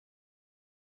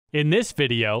In this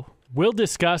video, we'll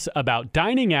discuss about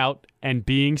dining out and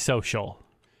being social.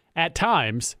 At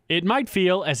times, it might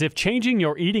feel as if changing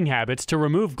your eating habits to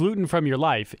remove gluten from your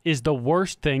life is the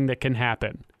worst thing that can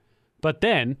happen. But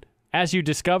then, as you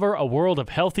discover a world of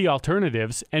healthy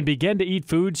alternatives and begin to eat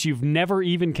foods you've never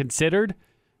even considered,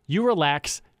 you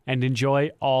relax and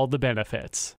enjoy all the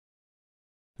benefits.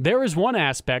 There is one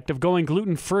aspect of going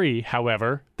gluten-free,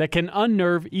 however, that can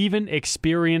unnerve even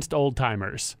experienced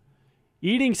old-timers.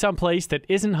 Eating someplace that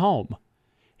isn't home.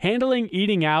 Handling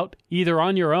eating out, either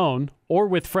on your own or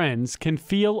with friends, can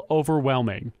feel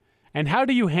overwhelming. And how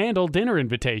do you handle dinner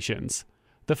invitations?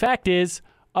 The fact is,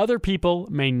 other people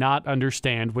may not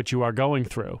understand what you are going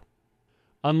through.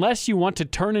 Unless you want to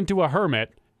turn into a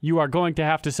hermit, you are going to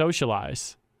have to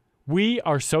socialize. We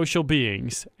are social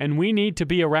beings, and we need to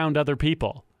be around other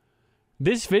people.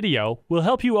 This video will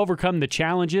help you overcome the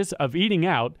challenges of eating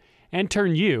out and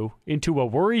turn you into a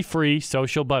worry-free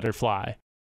social butterfly.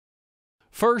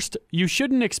 First, you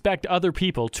shouldn't expect other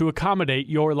people to accommodate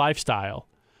your lifestyle.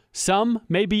 Some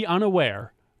may be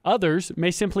unaware, others may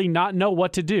simply not know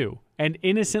what to do and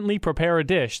innocently prepare a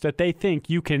dish that they think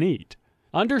you can eat.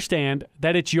 Understand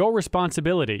that it's your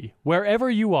responsibility, wherever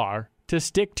you are, to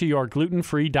stick to your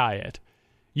gluten-free diet.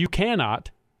 You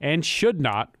cannot and should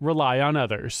not rely on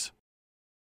others.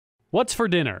 What's for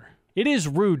dinner? It is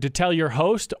rude to tell your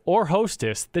host or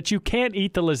hostess that you can't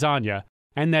eat the lasagna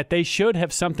and that they should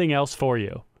have something else for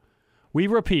you. We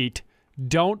repeat,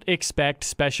 don't expect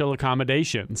special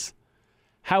accommodations.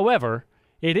 However,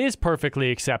 it is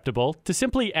perfectly acceptable to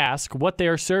simply ask what they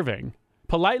are serving.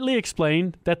 Politely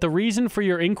explain that the reason for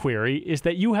your inquiry is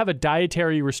that you have a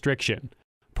dietary restriction.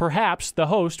 Perhaps the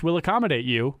host will accommodate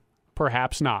you,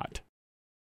 perhaps not.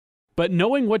 But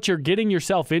knowing what you're getting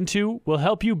yourself into will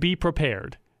help you be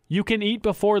prepared. You can eat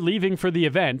before leaving for the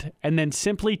event and then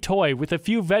simply toy with a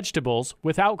few vegetables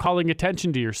without calling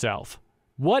attention to yourself.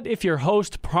 What if your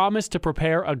host promised to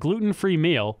prepare a gluten-free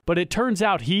meal, but it turns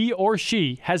out he or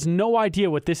she has no idea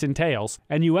what this entails,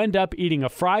 and you end up eating a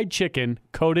fried chicken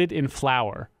coated in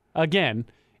flour? Again,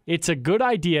 it's a good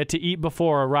idea to eat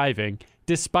before arriving,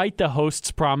 despite the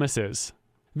host's promises.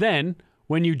 Then,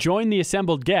 when you join the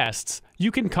assembled guests,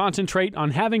 you can concentrate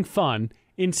on having fun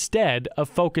instead of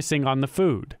focusing on the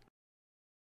food.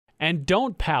 And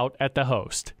don't pout at the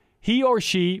host. He or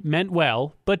she meant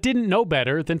well, but didn't know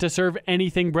better than to serve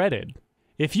anything breaded.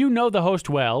 If you know the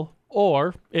host well,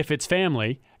 or if it's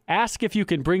family, ask if you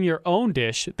can bring your own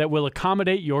dish that will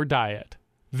accommodate your diet.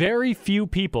 Very few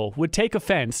people would take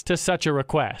offense to such a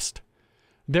request.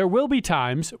 There will be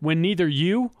times when neither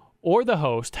you or the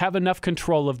host have enough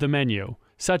control of the menu,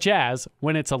 such as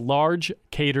when it's a large,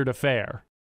 catered affair.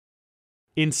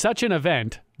 In such an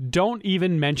event, don't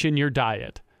even mention your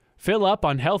diet. Fill up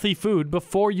on healthy food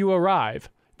before you arrive.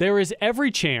 There is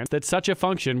every chance that such a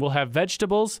function will have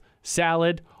vegetables,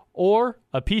 salad, or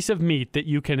a piece of meat that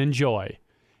you can enjoy.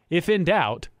 If in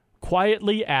doubt,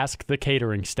 quietly ask the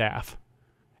catering staff.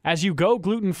 As you go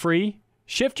gluten-free,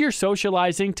 shift your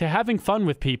socializing to having fun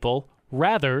with people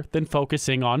rather than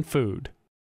focusing on food.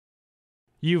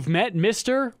 You've met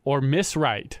Mr. or Miss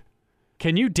Right.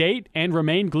 Can you date and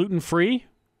remain gluten-free?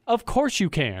 Of course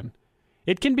you can.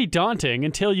 It can be daunting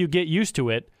until you get used to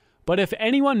it, but if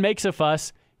anyone makes a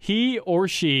fuss, he or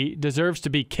she deserves to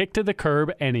be kicked to the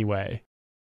curb anyway.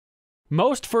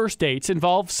 Most first dates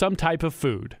involve some type of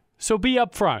food, so be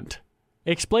upfront.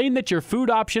 Explain that your food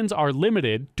options are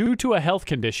limited due to a health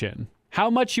condition.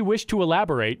 How much you wish to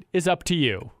elaborate is up to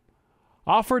you.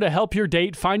 Offer to help your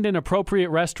date find an appropriate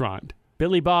restaurant.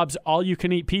 Billy Bob's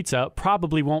all-you-can-eat pizza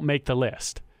probably won't make the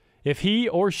list. If he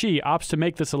or she opts to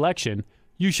make the selection,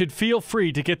 you should feel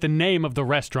free to get the name of the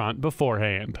restaurant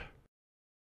beforehand.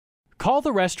 Call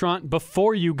the restaurant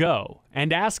before you go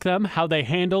and ask them how they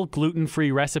handle gluten-free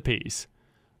recipes.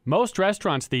 Most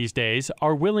restaurants these days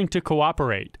are willing to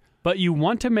cooperate, but you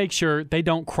want to make sure they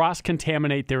don't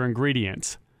cross-contaminate their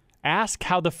ingredients. Ask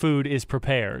how the food is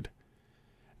prepared.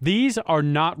 These are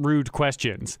not rude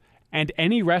questions, and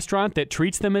any restaurant that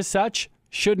treats them as such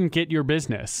shouldn't get your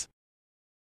business.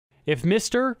 If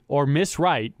Mr. or Miss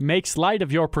Right makes light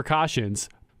of your precautions,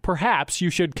 perhaps you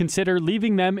should consider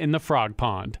leaving them in the frog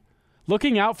pond.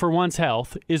 Looking out for one's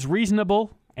health is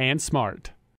reasonable and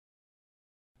smart.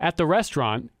 At the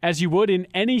restaurant, as you would in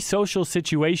any social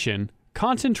situation,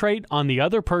 concentrate on the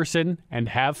other person and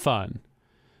have fun.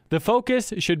 The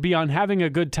focus should be on having a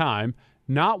good time,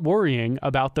 not worrying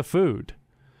about the food.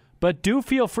 But do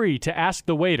feel free to ask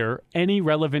the waiter any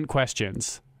relevant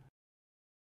questions.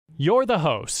 You're the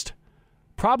host.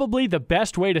 Probably the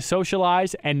best way to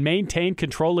socialize and maintain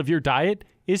control of your diet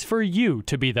is for you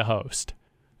to be the host.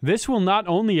 This will not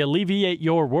only alleviate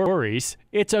your worries,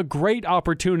 it's a great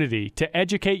opportunity to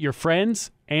educate your friends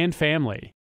and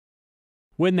family.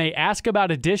 When they ask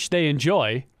about a dish they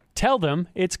enjoy, tell them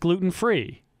it's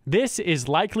gluten-free. This is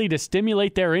likely to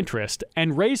stimulate their interest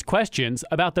and raise questions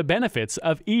about the benefits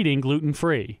of eating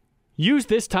gluten-free. Use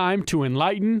this time to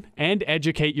enlighten and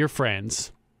educate your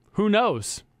friends. Who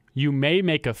knows? You may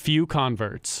make a few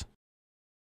converts.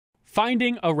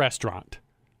 Finding a restaurant.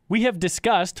 We have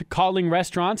discussed calling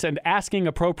restaurants and asking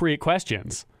appropriate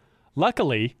questions.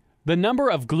 Luckily, the number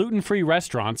of gluten-free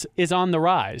restaurants is on the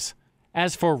rise.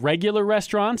 As for regular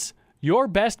restaurants, your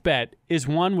best bet is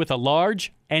one with a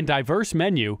large and diverse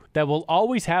menu that will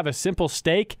always have a simple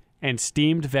steak and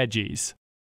steamed veggies.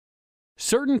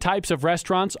 Certain types of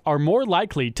restaurants are more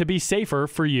likely to be safer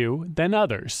for you than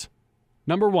others.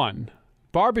 Number 1.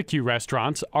 Barbecue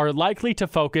restaurants are likely to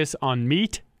focus on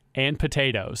meat and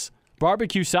potatoes.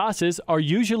 Barbecue sauces are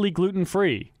usually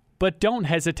gluten-free, but don't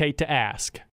hesitate to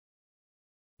ask.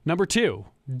 Number 2.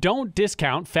 Don't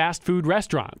discount fast food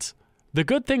restaurants. The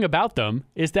good thing about them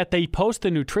is that they post the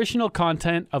nutritional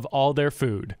content of all their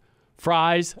food.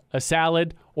 Fries, a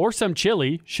salad, or some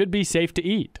chili should be safe to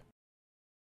eat.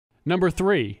 Number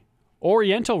 3.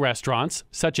 Oriental restaurants,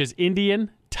 such as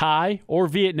Indian, Thai, or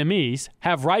Vietnamese,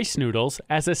 have rice noodles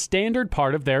as a standard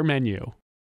part of their menu.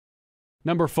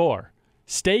 Number 4.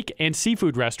 Steak and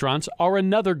seafood restaurants are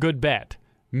another good bet.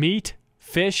 Meat,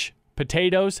 fish,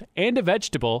 potatoes, and a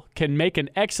vegetable can make an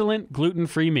excellent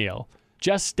gluten-free meal.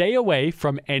 Just stay away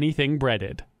from anything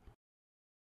breaded.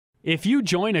 If you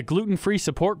join a gluten-free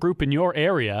support group in your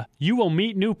area, you will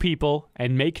meet new people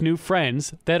and make new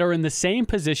friends that are in the same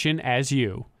position as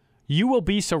you. You will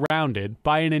be surrounded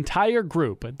by an entire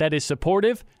group that is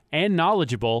supportive and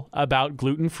knowledgeable about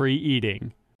gluten-free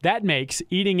eating. That makes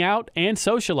eating out and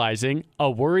socializing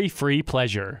a worry-free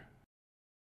pleasure.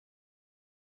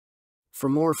 For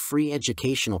more free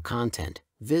educational content,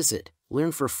 visit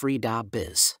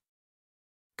learnforfree.biz.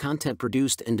 Content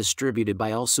produced and distributed by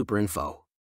AllSuperInfo.